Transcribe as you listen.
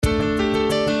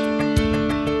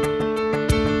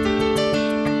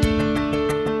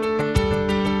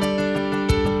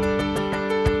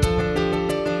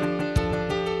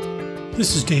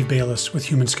This is Dave Bayless with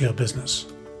Human Scale Business.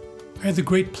 I had the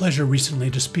great pleasure recently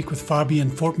to speak with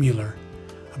Fabian Pfortmüller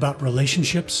about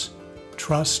relationships,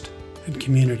 trust, and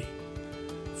community.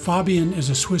 Fabian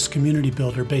is a Swiss community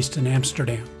builder based in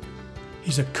Amsterdam.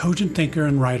 He's a cogent thinker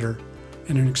and writer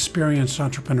and an experienced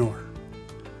entrepreneur.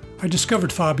 I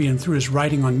discovered Fabian through his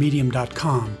writing on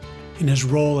Medium.com in his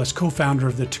role as co-founder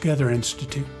of the Together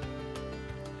Institute.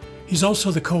 He's also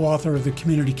the co-author of the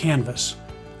Community Canvas,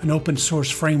 an open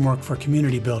source framework for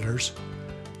community builders,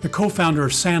 the co-founder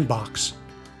of Sandbox,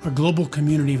 a global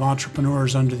community of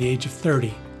entrepreneurs under the age of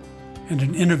 30, and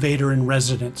an innovator in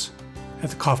residence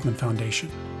at the Kauffman Foundation.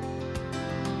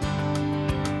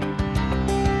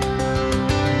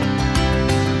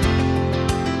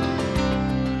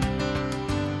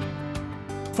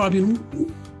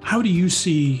 Fabian, how do you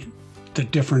see the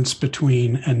difference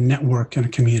between a network and a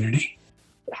community?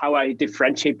 How I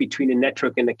differentiate between a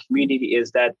network and a community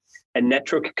is that a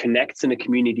network connects and a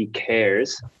community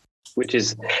cares, which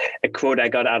is a quote I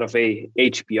got out of a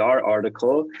HBR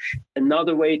article.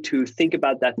 Another way to think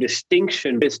about that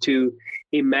distinction is to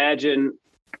imagine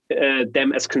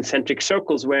them as concentric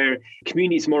circles, where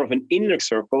community is more of an inner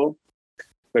circle,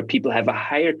 where people have a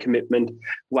higher commitment,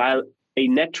 while a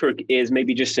network is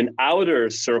maybe just an outer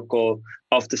circle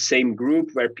of the same group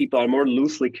where people are more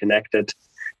loosely connected.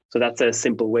 So that's a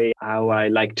simple way how I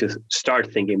like to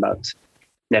start thinking about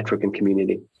network and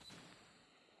community.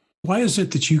 Why is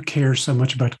it that you care so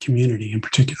much about community in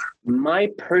particular? My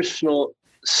personal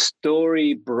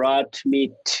story brought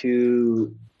me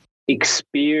to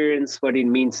experience what it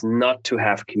means not to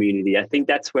have community. I think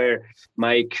that's where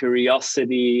my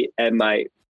curiosity and my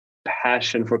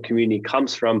passion for community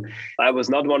comes from. I was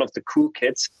not one of the cool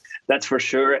kids, that's for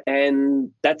sure.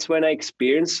 And that's when I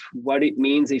experienced what it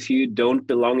means if you don't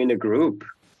belong in a group.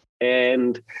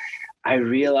 And I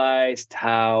realized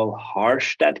how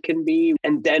harsh that can be.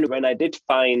 And then when I did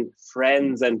find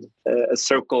friends and a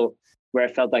circle where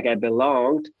I felt like I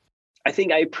belonged, I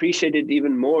think I appreciated it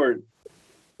even more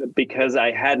because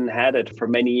I hadn't had it for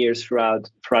many years throughout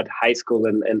high school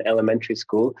and elementary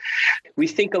school. We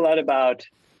think a lot about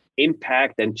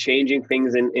impact and changing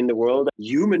things in the world.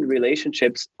 Human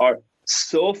relationships are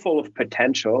so full of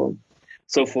potential,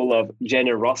 so full of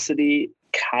generosity,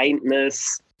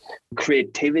 kindness,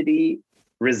 creativity,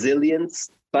 resilience.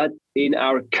 But in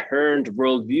our current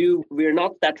worldview, we're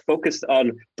not that focused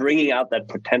on bringing out that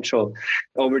potential.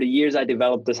 Over the years, I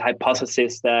developed this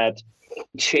hypothesis that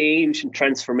change and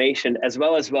transformation, as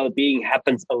well as well-being,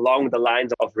 happens along the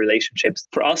lines of relationships.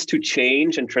 For us to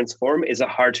change and transform is a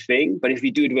hard thing, but if we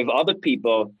do it with other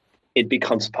people, it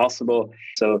becomes possible.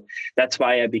 So that's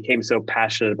why I became so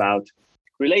passionate about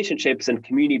relationships and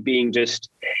community being just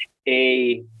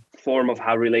a form of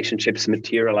how relationships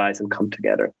materialize and come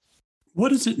together. What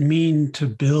does it mean to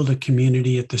build a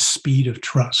community at the speed of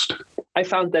trust? I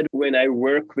found that when I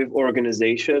work with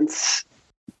organizations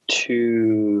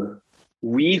to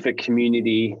weave a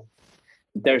community,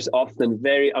 there's often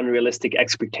very unrealistic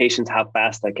expectations how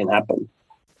fast that can happen.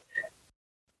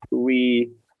 We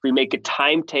make a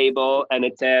timetable and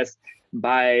it says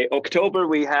by October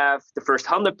we have the first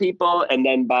 100 people, and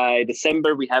then by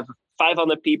December we have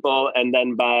 500 people, and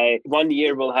then by 1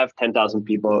 year we'll have 10,000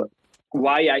 people.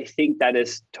 Why I think that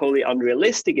is totally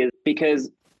unrealistic is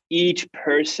because each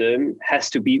person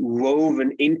has to be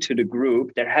woven into the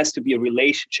group. There has to be a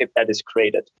relationship that is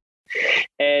created.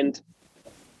 And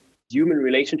human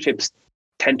relationships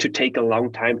tend to take a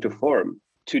long time to form.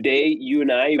 Today, you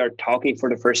and I are talking for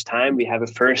the first time. We have a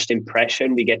first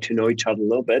impression. We get to know each other a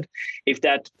little bit. If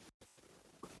that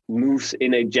moves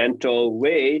in a gentle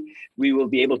way, we will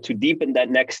be able to deepen that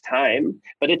next time.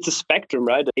 But it's a spectrum,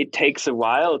 right? It takes a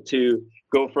while to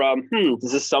go from,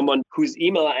 this is someone whose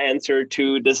email I answer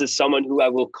to this is someone who I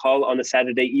will call on a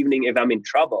Saturday evening if I'm in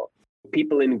trouble.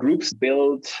 People in groups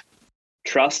build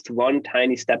trust one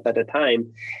tiny step at a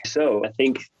time. So I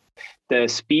think the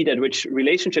speed at which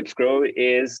relationships grow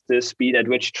is the speed at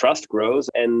which trust grows.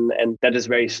 And that is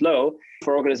very slow.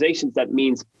 For organizations, that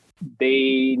means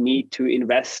they need to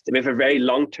invest with a very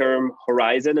long-term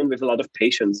horizon and with a lot of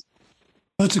patience.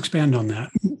 Let's expand on that.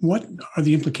 What are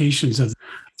the implications of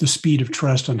the speed of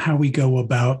trust on how we go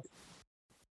about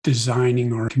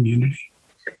designing our community?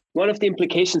 One of the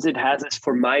implications it has is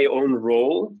for my own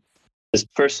role is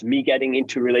first me getting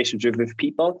into relationship with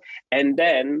people, and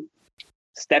then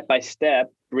step by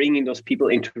step bringing those people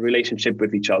into relationship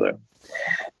with each other.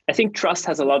 I think trust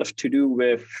has a lot to do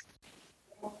with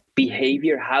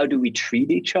behavior. How do we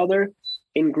treat each other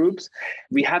in groups?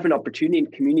 We have an opportunity in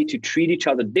community to treat each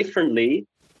other differently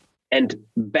and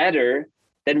better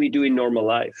than we do in normal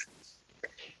life.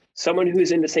 someone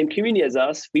who's in the same community as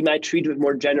us, we might treat with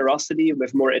more generosity,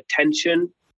 with more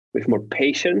attention, with more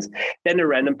patience than a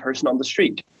random person on the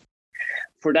street.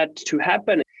 For that to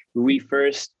happen, we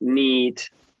first need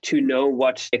to know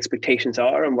what expectations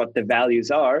are and what the values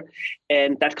are.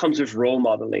 And that comes with role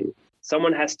modeling.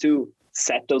 Someone has to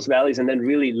set those values and then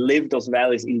really live those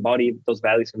values, embody those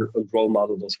values, and role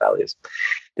model those values.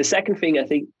 The second thing, I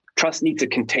think trust needs a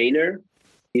container.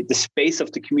 The space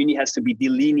of the community has to be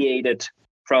delineated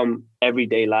from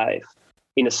everyday life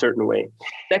in a certain way.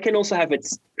 That can also have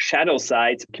its shadow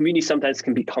sides. Communities sometimes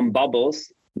can become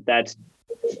bubbles that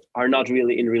are not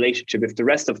really in relationship with the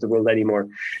rest of the world anymore.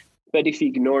 But if you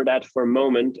ignore that for a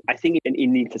moment, I think it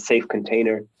needs a safe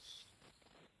container.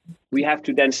 We have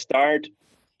to then start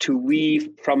to weave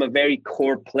from a very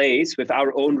core place with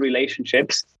our own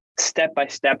relationships, step by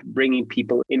step, bringing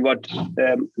people in what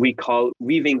we call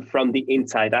weaving from the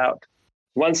inside out.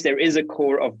 Once there is a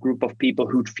core of group of people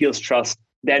who feels trust,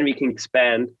 then we can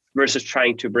expand versus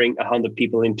trying to bring 100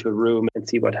 people into a room and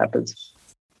see what happens.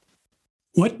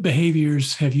 What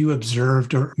behaviors have you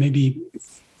observed, or maybe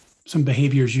some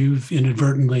behaviors you've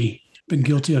inadvertently been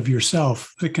guilty of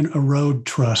yourself, that can erode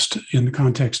trust in the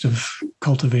context of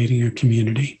cultivating a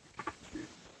community?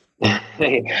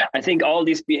 I think all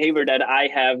these behavior that I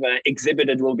have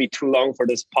exhibited will be too long for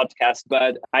this podcast,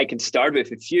 but I can start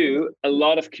with a few. A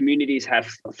lot of communities have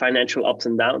financial ups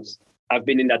and downs. I've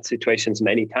been in that situations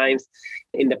many times.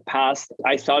 In the past,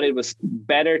 I thought it was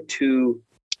better to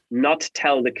not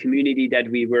tell the community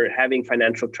that we were having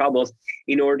financial troubles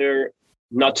in order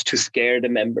not to scare the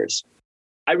members.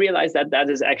 I realized that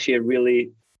that is actually a really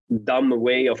dumb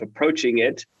way of approaching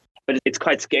it, but it's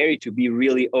quite scary to be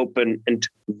really open and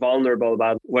vulnerable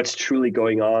about what's truly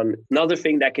going on. Another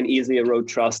thing that can easily erode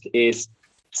trust is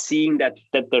seeing that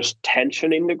there's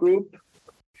tension in the group,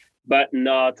 but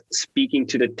not speaking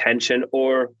to the tension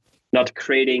or not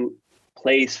creating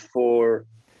place for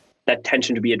that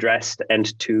tension to be addressed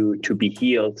and to be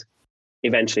healed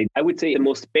eventually. I would say the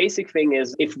most basic thing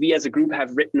is if we as a group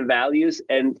have written values,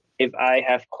 and if I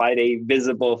have quite a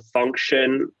visible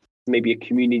function, maybe a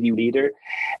community leader,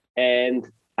 and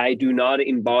I do not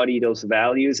embody those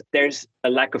values, there's a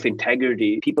lack of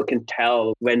integrity. People can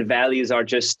tell when values are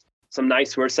just some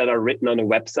nice words that are written on a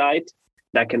website.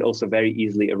 That can also very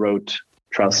easily erode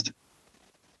trust.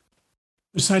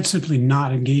 Besides simply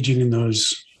not engaging in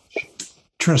those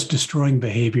trust-destroying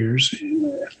behaviors,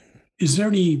 is there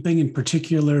anything in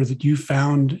particular that you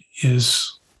found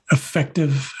is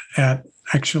effective at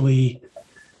actually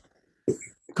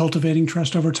cultivating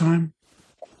trust over time?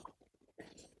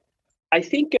 I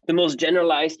think the most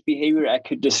generalized behavior I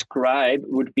could describe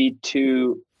would be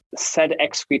to set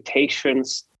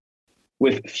expectations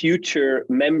with future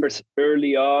members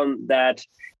early on that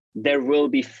there will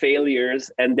be failures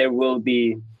and there will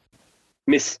be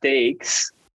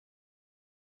mistakes,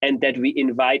 and that we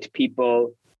invite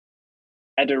people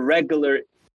at a regular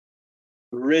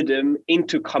rhythm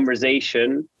into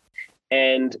conversation,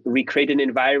 and we create an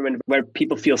environment where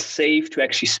people feel safe to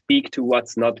actually speak to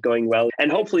what's not going well,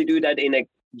 and hopefully do that in a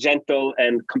gentle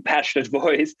and compassionate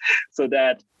voice so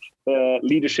that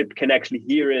leadership can actually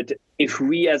hear it. If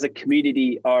we as a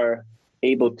community are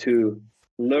able to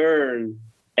learn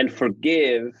and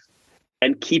forgive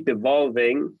and keep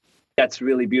evolving, that's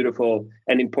really beautiful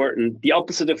and important. The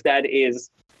opposite of that is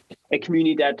a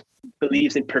community that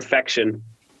believes in perfection.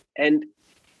 And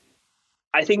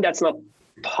I think that's not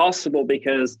possible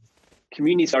because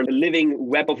communities are a living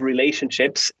web of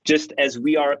relationships. Just as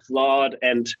we are flawed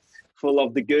and full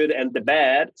of the good and the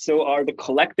bad, so are the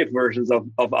collective versions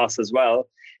of us as well.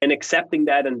 And accepting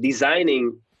that and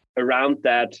designing around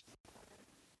that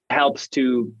helps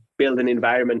to build an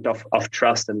environment of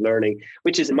trust and learning,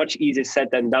 which is much easier said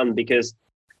than done, because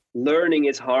learning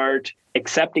is hard,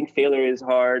 accepting failure is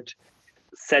hard,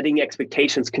 setting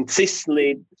expectations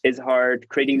consistently is hard,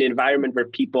 creating an environment where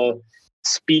people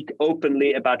speak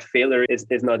openly about failure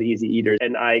is not easy either.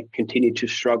 And I continue to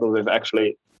struggle with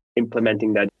actually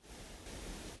implementing that.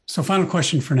 So final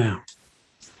question for now.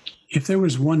 If there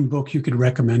was one book you could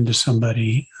recommend to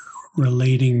somebody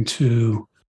relating to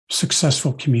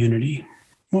successful community,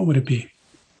 what would it be?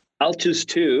 I'll choose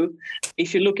two.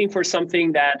 If you're looking for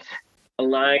something that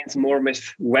aligns more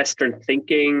with Western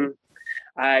thinking,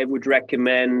 I would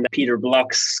recommend Peter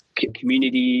Block's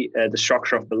Community, The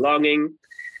Structure of Belonging.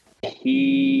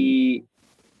 He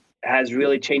has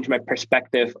really changed my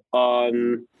perspective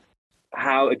on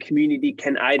how a community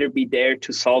can either be there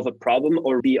to solve a problem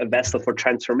or be a vessel for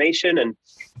transformation. And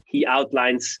he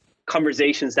outlines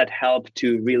conversations that help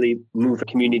to really move a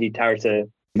community towards a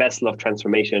vessel of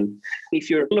transformation. If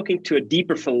you're looking to a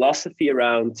deeper philosophy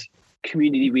around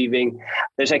community weaving.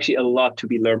 There's actually a lot to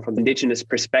be learned from indigenous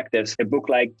perspectives. A book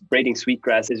like Braiding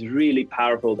Sweetgrass is really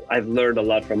powerful. I've learned a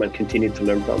lot from and continue to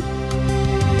learn from.